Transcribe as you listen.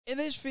In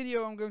this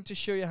video I'm going to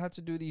show you how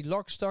to do the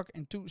lock, stock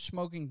and 2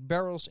 smoking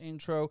barrels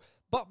intro.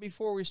 But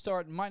before we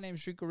start, my name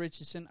is Rico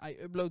Richardson. I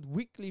upload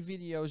weekly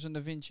videos on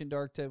Davinci and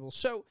Darktable.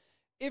 So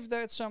if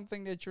that's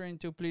something that you're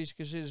into, please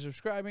consider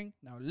subscribing.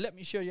 Now let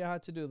me show you how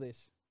to do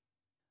this.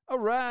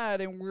 Alright,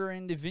 and we're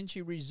in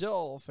Davinci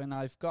Resolve and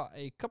I've got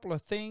a couple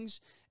of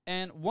things.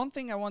 And one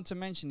thing I want to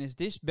mention is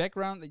this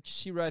background that you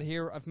see right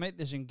here. I've made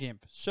this in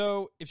GIMP.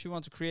 So if you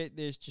want to create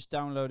this, just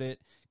download it,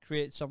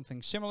 create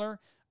something similar.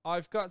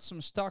 I've got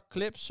some stock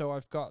clips, so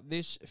I've got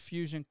this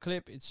Fusion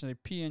clip. It's a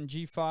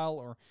PNG file,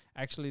 or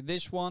actually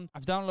this one.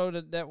 I've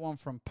downloaded that one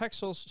from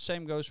Pexels.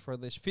 Same goes for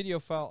this video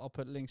file. I'll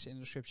put links in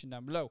the description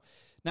down below.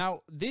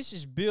 Now, this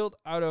is built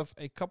out of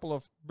a couple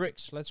of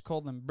bricks. Let's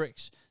call them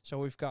bricks. So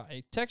we've got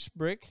a text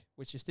brick,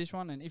 which is this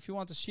one. And if you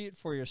want to see it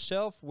for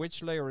yourself,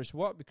 which layer is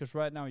what, because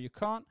right now you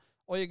can't,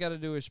 all you got to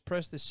do is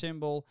press this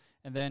symbol,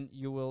 and then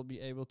you will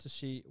be able to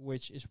see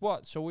which is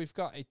what. So we've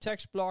got a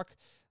text block.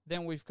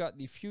 Then we've got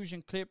the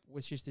Fusion clip,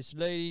 which is this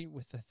lady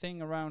with the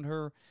thing around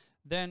her.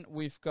 Then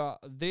we've got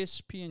this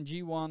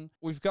PNG one.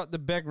 We've got the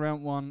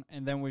background one.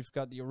 And then we've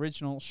got the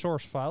original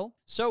source file.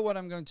 So what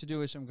I'm going to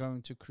do is I'm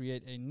going to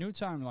create a new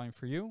timeline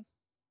for you.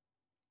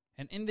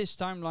 And in this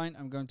timeline,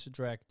 I'm going to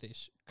drag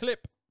this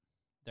clip.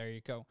 There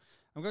you go.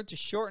 I'm going to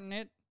shorten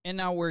it. And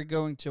now we're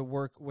going to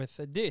work with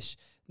this.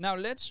 Now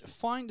let's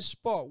find the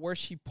spot where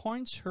she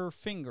points her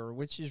finger,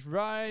 which is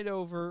right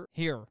over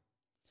here.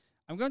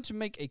 I'm going to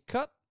make a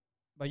cut.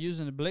 By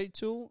using the blade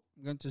tool,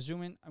 I'm going to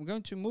zoom in. I'm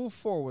going to move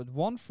forward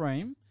 1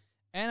 frame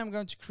and I'm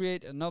going to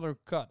create another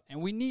cut.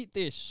 And we need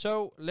this.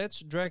 So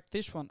let's drag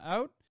this one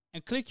out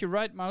and click your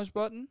right mouse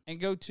button and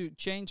go to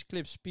change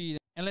clip speed.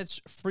 And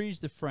let's freeze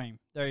the frame.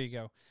 There you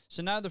go.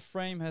 So now the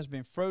frame has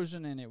been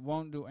frozen and it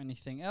won't do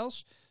anything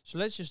else. So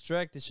let's just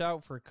drag this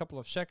out for a couple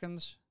of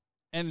seconds.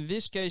 And in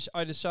this case,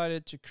 I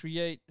decided to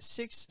create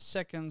 6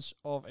 seconds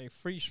of a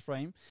freeze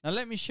frame. Now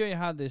let me show you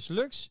how this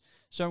looks.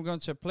 So I'm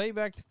going to play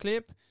back the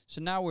clip. So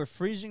now we're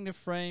freezing the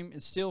frame.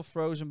 It's still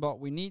frozen, but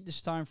we need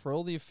this time for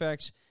all the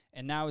effects.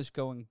 And now it's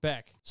going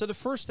back. So the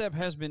first step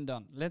has been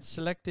done. Let's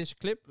select this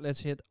clip.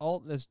 Let's hit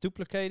Alt. Let's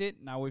duplicate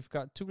it. Now we've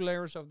got 2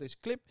 layers of this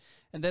clip.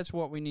 And that's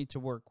what we need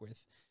to work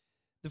with.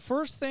 The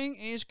first thing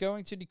is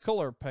going to the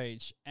color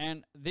page.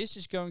 And this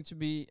is going to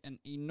be an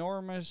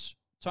enormous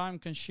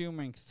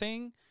time-consuming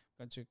thing.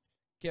 I'm going to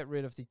get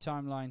rid of the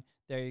timeline.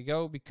 There you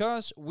go.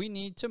 Because we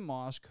need to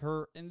mask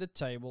her in the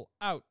table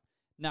out.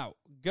 Now,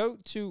 go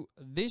to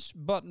this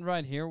button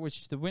right here, which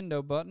is the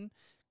window button.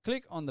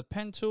 Click on the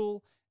pen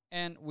tool,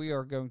 and we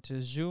are going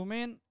to zoom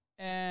in,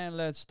 and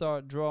let's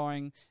start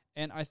drawing.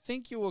 And I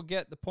think you will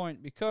get the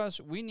point, because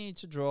we need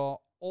to draw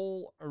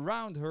all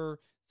around her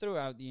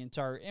throughout the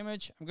entire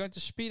image. I'm going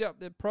to speed up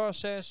the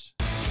process.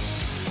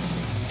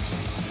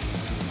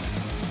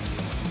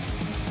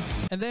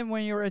 And then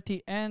when you're at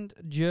the end,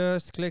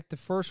 just click the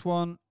first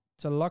one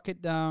to lock it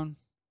down.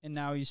 And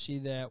now you see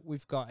that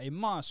we've got a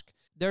mask.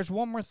 There's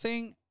one more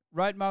thing.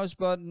 Right mouse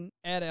button,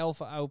 add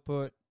alpha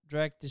output,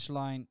 drag this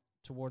line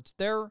towards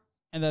there.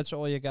 And that's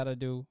all you gotta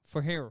do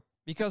for here.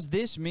 Because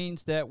this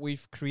means that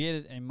we've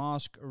created a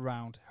mask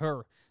around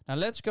her. Now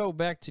let's go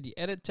back to the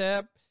edit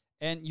tab.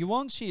 And you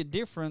won't see a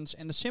difference.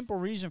 And the simple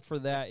reason for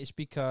that is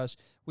because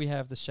we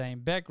have the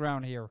same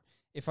background here.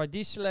 If I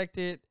deselect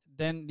it,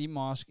 then the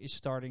mask is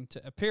starting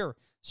to appear.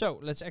 So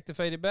let's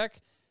activate it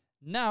back.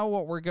 Now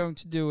what we're going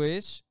to do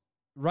is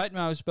right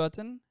mouse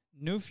button,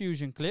 new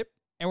Fusion clip.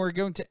 And we're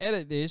going to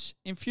edit this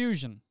in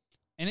Fusion.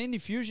 And in the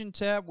Fusion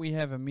tab, we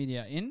have a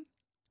media in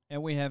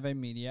and we have a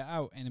media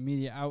out. And the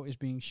media out is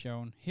being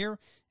shown here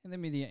and the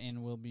media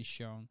in will be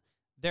shown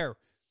there.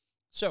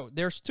 So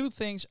there's 2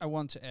 things I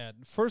want to add.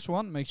 The first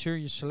one, make sure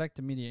you select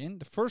the media in.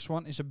 The first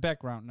one is a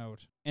background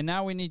node. And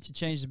now we need to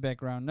change the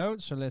background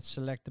node. So let's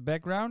select the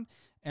background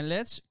and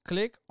let's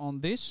click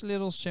on this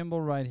little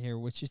symbol right here,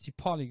 which is the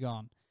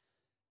polygon.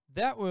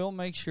 That will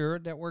make sure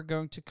that we're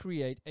going to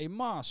create a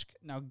mask.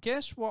 Now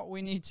guess what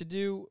we need to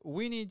do?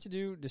 We need to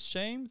do the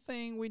same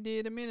thing we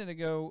did a minute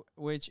ago,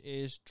 which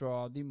is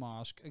draw the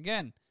mask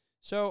again.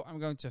 So I'm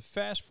going to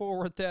fast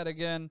forward that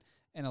again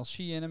and I'll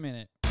see you in a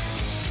minute.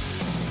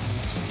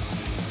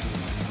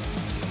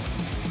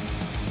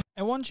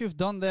 And once you've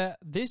done that,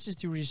 this is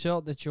the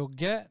result that you'll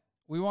get.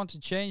 We want to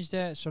change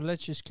that, so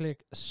let's just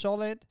click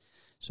solid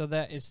so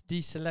that it's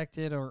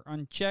deselected or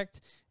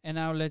unchecked. And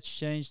now let's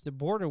change the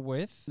border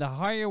width. The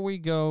higher we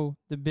go,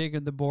 the bigger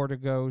the border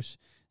goes.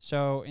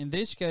 So in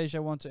this case, I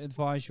want to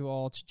advise you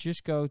all to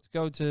just go to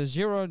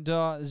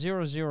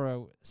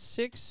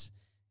 0.006.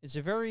 It's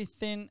a very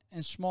thin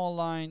and small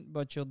line,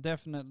 but you'll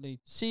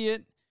definitely see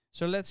it.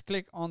 So let's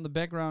click on the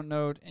background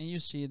node and you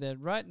see that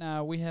right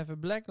now we have a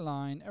black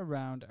line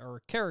around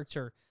our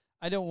character.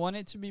 I don't want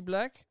it to be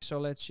black. So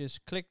let's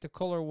just click the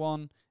color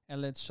one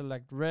and let's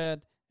select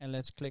red and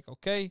let's click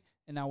OK.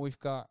 And now we've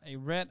got a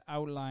red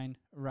outline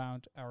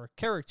around our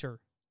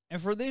character.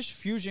 And for this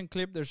Fusion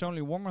clip, there's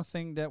only one more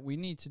thing that we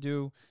need to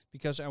do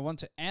because I want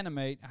to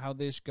animate how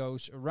this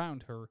goes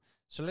around her.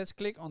 So let's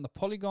click on the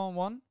polygon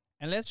one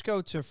and let's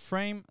go to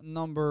frame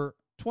number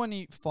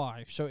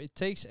 25. So it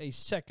takes a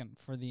second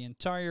for the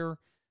entire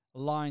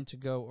line to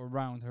go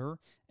around her.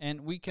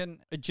 And we can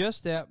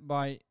adjust that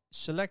by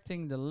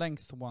selecting the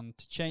length one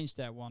to change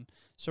that one.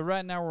 So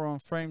right now we're on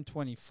frame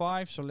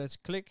 25. So let's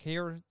click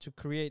here to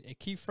create a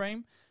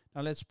keyframe.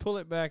 Now let's pull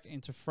it back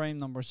into frame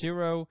number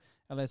 0.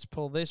 And let's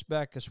pull this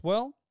back as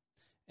well.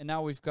 And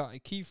now we've got a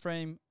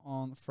keyframe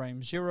on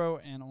frame 0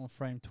 and on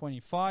frame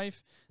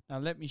 25. Now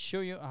let me show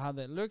you how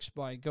that looks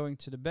by going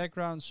to the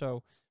background.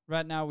 So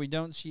right now we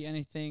don't see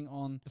anything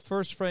on the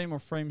first frame or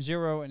frame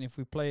 0. And if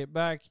we play it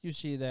back, you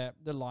see that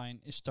the line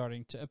is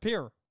starting to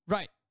appear.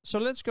 Right, so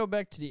let's go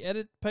back to the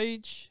edit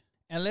page.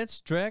 And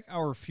let's drag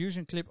our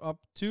Fusion clip up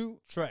 2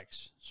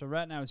 tracks. So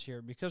right now it's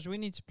here because we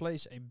need to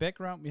place a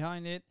background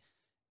behind it.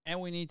 And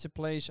we need to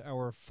place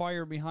our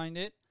fire behind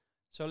it.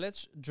 So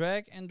let's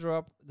drag and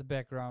drop the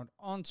background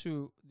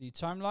onto the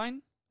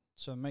timeline.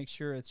 So make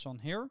sure it's on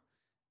here.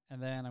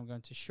 And then I'm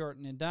going to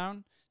shorten it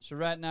down. So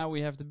right now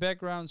we have the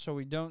background, so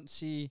we don't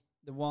see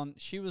the one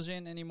she was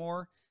in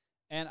anymore.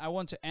 And I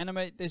want to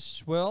animate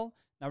this as well.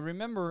 Now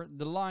remember,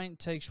 the line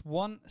takes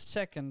 1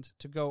 second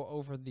to go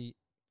over the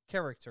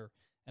character.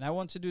 And I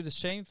want to do the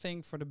same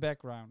thing for the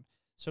background.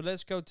 So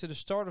let's go to the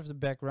start of the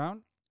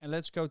background. And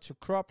let's go to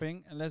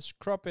cropping. And let's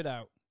crop it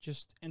out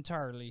just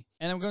entirely.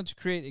 And I'm going to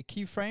create a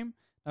keyframe.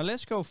 Now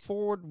let's go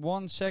forward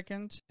 1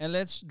 second. And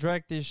let's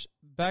drag this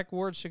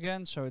backwards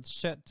again. So it's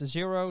set to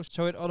 0.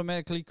 So it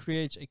automatically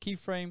creates a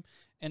keyframe.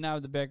 And now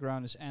the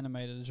background is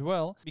animated as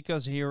well.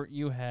 Because here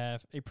you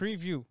have a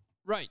preview.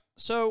 Right.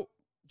 So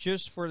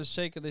just for the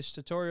sake of this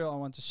tutorial, I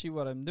want to see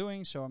what I'm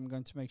doing. So I'm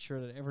going to make sure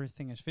that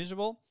everything is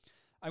visible.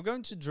 I'm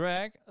going to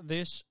drag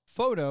this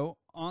photo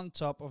on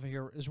top of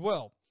here as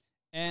well.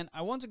 And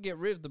I want to get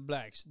rid of the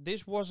blacks.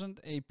 This wasn't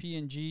a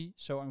PNG,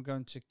 so I'm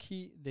going to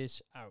key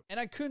this out. And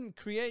I couldn't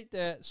create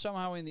that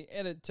somehow in the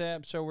edit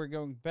tab, so we're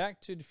going back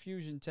to the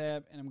Fusion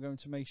tab, and I'm going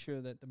to make sure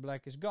that the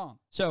black is gone.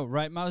 So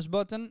right mouse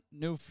button,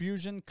 new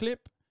Fusion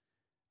clip.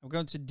 I'm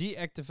going to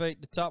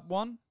deactivate the top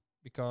one,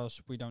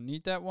 because we don't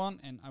need that one,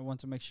 and I want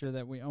to make sure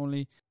that we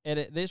only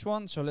edit this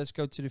one. So let's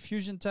go to the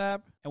Fusion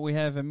tab, and we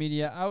have a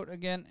media out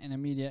again and a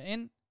media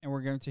in, and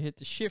we're going to hit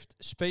the shift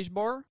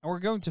spacebar, and we're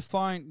going to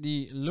find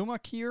the Luma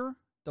keyer,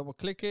 double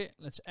click it,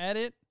 let's add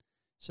it.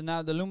 So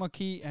now the Luma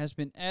key has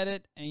been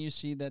added, and you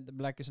see that the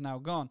black is now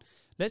gone.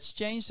 Let's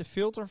change the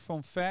filter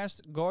from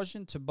fast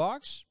Gaussian to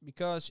box,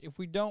 because if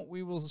we don't,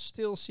 we will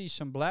still see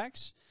some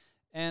blacks.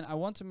 And I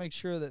want to make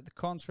sure that the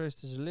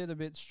contrast is a little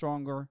bit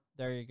stronger.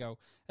 There you go.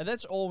 And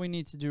that's all we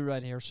need to do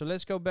right here. So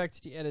let's go back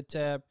to the edit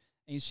tab,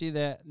 and you see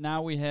that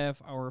now we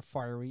have our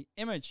fiery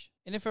image.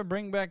 And if I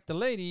bring back the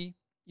lady,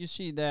 you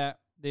see that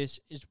this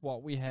is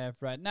what we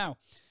have right now.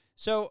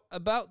 So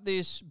about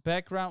this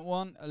background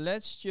one,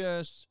 let's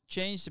just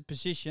change the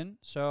position.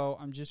 So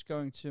I'm just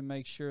going to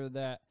make sure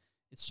that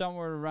it's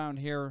somewhere around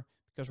here,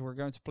 because we're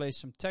going to place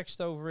some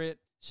text over it.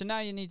 So now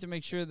you need to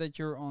make sure that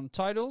you're on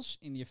titles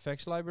in the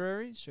effects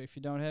library. So if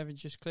you don't have it,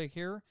 just click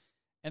here.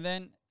 And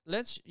then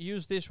let's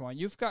use this one.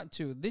 You've got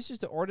 2. This is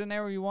the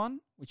ordinary one,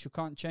 which you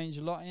can't change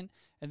a lot in.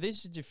 And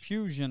this is the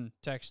Fusion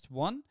text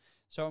one.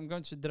 So I'm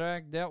going to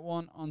drag that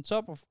one on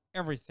top of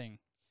everything.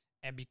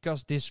 And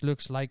because this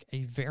looks like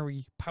a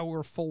very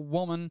powerful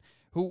woman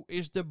who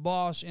is the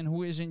boss and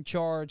who is in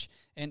charge,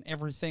 and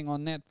everything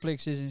on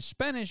Netflix is in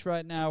Spanish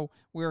right now,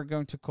 we're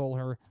going to call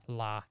her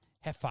La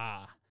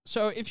Jefa.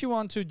 So if you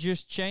want to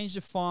just change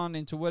the font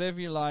into whatever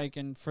you like,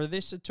 and for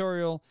this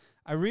tutorial,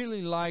 I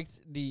really liked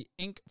the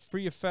ink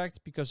free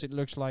effect because it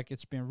looks like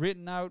it's been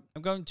written out.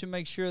 I'm going to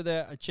make sure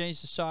that I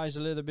change the size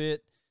a little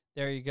bit.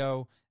 There you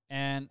go.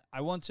 And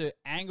I want to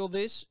angle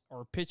this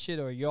or pitch it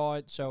or yaw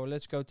it. So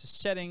let's go to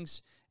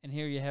settings. And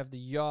here you have the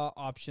yaw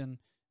option.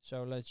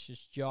 So let's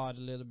just yaw it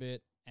a little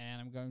bit. And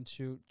I'm going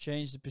to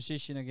change the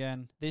position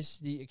again. This is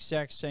the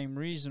exact same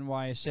reason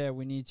why I said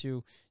we need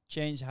to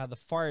change how the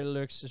fire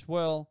looks as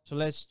well. So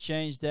let's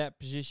change that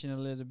position a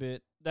little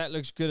bit. That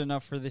looks good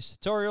enough for this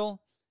tutorial.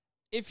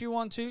 If you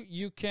want to,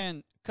 you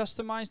can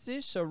customize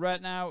this. So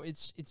right now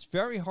it's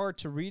very hard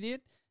to read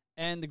it.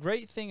 And the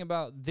great thing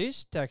about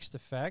this text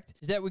effect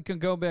is that we can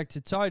go back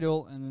to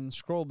title and then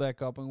scroll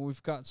back up, and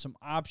we've got some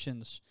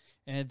options.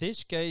 And in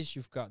this case,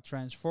 you've got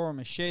transform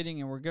and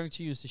shading, and we're going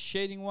to use the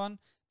shading one.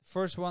 The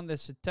first one,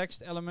 that's the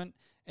text element.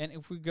 And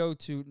if we go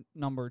to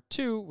number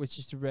 2, which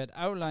is the red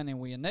outline, and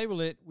we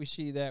enable it, we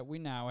see that we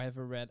now have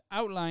a red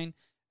outline,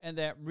 and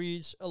that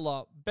reads a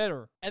lot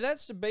better. And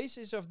that's the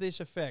basis of this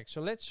effect.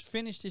 So let's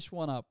finish this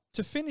one up.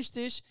 To finish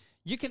this,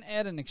 you can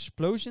add an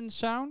explosion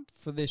sound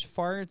for this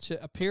fire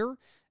to appear.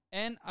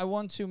 And I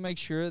want to make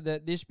sure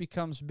that this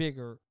becomes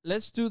bigger.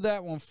 Let's do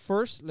that one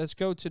first. Let's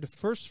go to the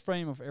first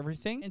frame of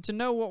everything. And to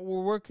know what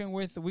we're working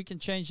with, we can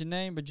change the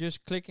name by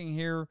just clicking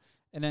here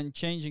and then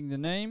changing the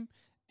name.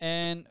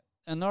 And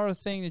another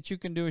thing that you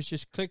can do is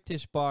just click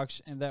this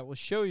box, and that will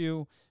show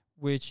you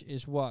which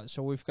is what.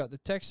 So we've got the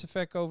text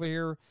effect over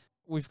here.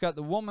 We've got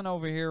the woman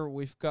over here.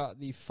 We've got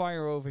the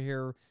fire over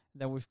here.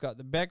 Then we've got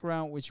the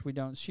background, which we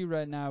don't see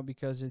right now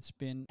because it's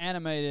been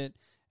animated.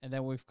 And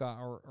then we've got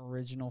our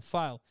original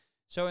file.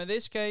 So in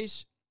this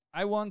case,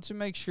 I want to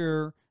make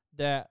sure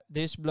that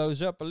this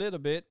blows up a little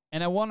bit,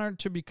 and I want her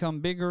to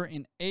become bigger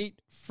in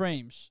 8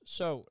 frames.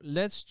 So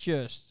let's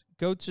just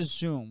go to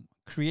zoom,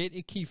 create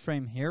a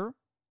keyframe here,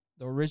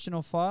 the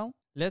original file.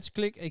 Let's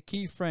click a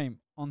keyframe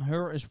on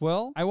her as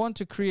well. I want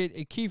to create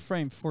a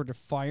keyframe for the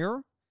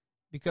fire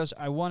because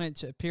I want it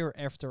to appear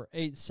after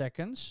 8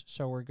 seconds.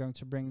 So we're going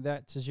to bring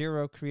that to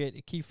 0, create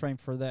a keyframe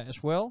for that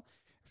as well.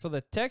 For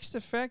the text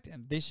effect,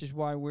 and this is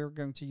why we're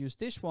going to use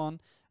this one,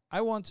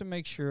 I want to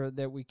make sure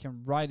that we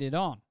can write it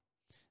on.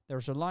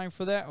 There's a line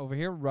for that over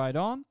here, write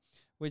on,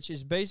 which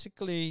is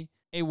basically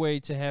a way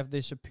to have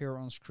this appear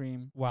on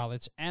screen while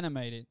it's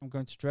animated. I'm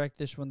going to drag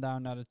this one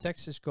down. Now the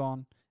text is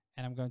gone,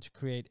 and I'm going to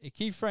create a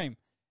keyframe.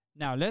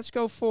 Now let's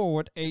go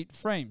forward 8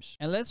 frames,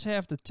 and let's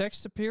have the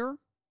text appear.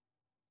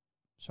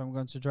 So I'm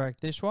going to drag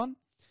this one.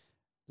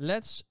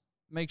 Let's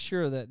make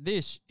sure that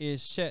this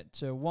is set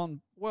to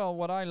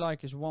what I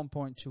like is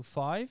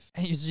 1.25.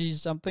 And you see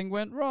something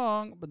went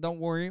wrong, but don't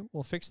worry,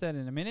 we'll fix that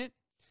in a minute.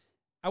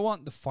 I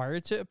want the fire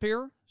to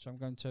appear, so I'm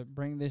going to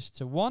bring this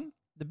to 1.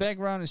 The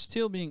background is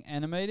still being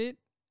animated,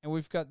 and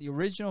we've got the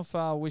original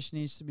file, which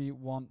needs to be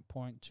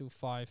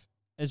 1.25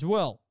 as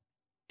well.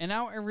 And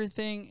now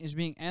everything is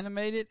being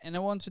animated, and I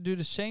want to do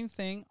the same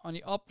thing on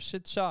the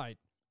opposite side.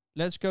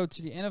 Let's go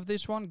to the end of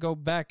this one, go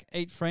back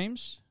 8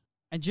 frames,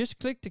 and just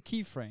click the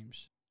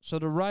keyframes. So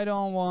the write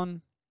on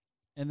one,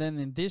 and then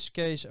in this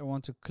case, I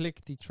want to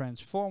click the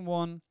transform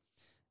one.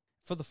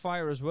 For the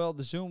fire as well,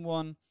 the zoom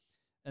one.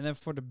 And then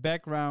for the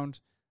background,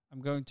 I'm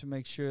going to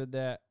make sure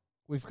that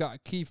we've got a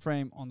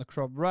keyframe on the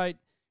crop right.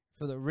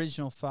 For the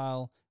original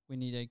file, we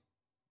need a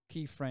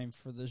keyframe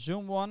for the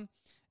zoom one.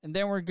 And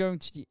then we're going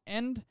to the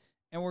end,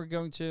 and we're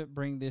going to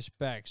bring this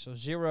back. So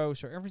 0,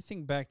 so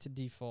everything back to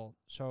default.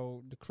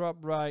 So the crop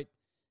right,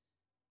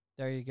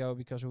 there you go,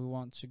 because we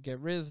want to get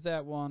rid of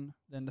that one.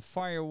 Then the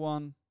fire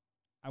one,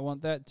 I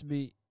want that to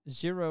be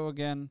 0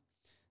 again.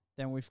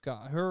 Then we've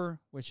got her,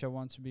 which I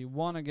want to be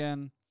 1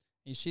 again.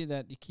 You see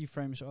that the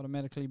keyframe is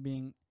automatically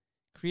being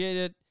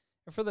created.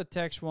 And for the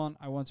text one,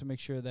 I want to make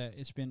sure that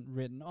it's been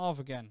written off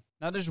again.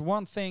 Now there's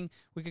one thing,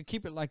 we can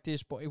keep it like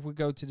this, but if we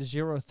go to the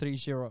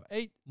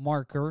 0308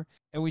 marker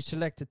and we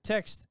select the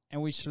text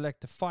and we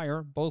select the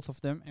fire, both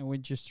of them, and we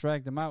just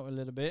drag them out a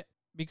little bit.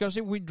 Because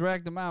if we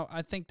drag them out,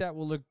 I think that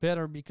will look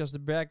better because the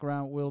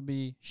background will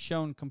be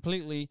shown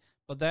completely.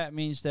 But that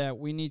means that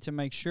we need to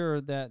make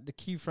sure that the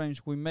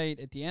keyframes we made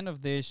at the end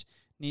of this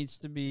needs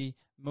to be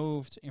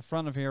moved in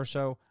front of here.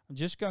 So I'm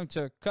just going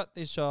to cut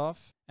this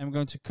off. I'm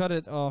going to cut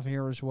it off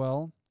here as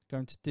well.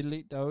 Going to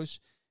delete those.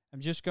 I'm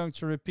just going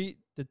to repeat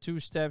the 2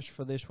 steps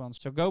for this one.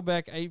 So go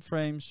back 8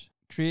 frames,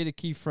 create a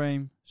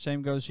keyframe.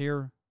 Same goes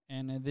here.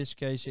 And in this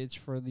case, it's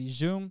for the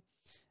zoom.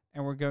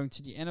 And we're going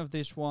to the end of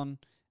this one.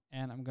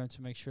 And I'm going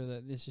to make sure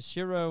that this is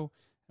 0.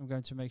 I'm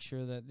going to make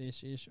sure that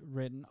this is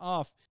written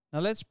off. Now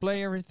let's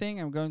play everything.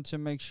 I'm going to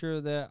make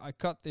sure that I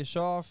cut this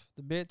off,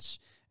 the bits,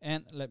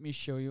 and let me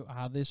show you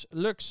how this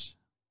looks.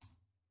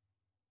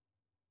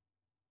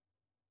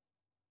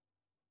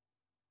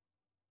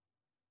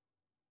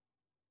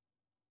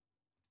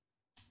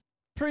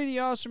 Pretty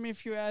awesome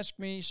if you ask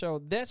me. So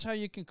that's how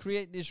you can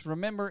create this.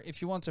 Remember,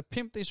 if you want to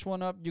pimp this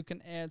one up, you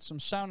can add some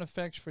sound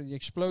effects for the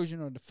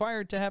explosion or the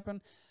fire to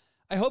happen.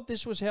 I hope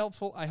this was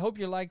helpful. I hope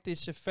you like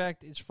this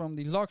effect. It's from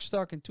the Lock,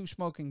 Stock, and 2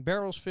 Smoking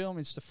Barrels film.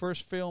 It's the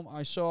first film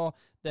I saw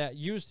that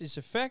used this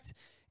effect.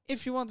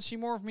 If you want to see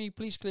more of me,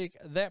 please click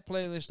that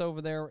playlist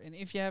over there. And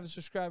if you haven't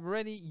subscribed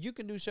already, you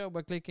can do so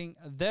by clicking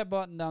that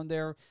button down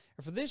there.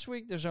 And for this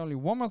week, there's only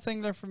one more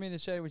thing left for me to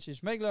say, which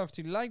is make love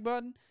to the like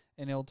button.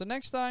 And until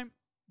next time,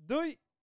 doei!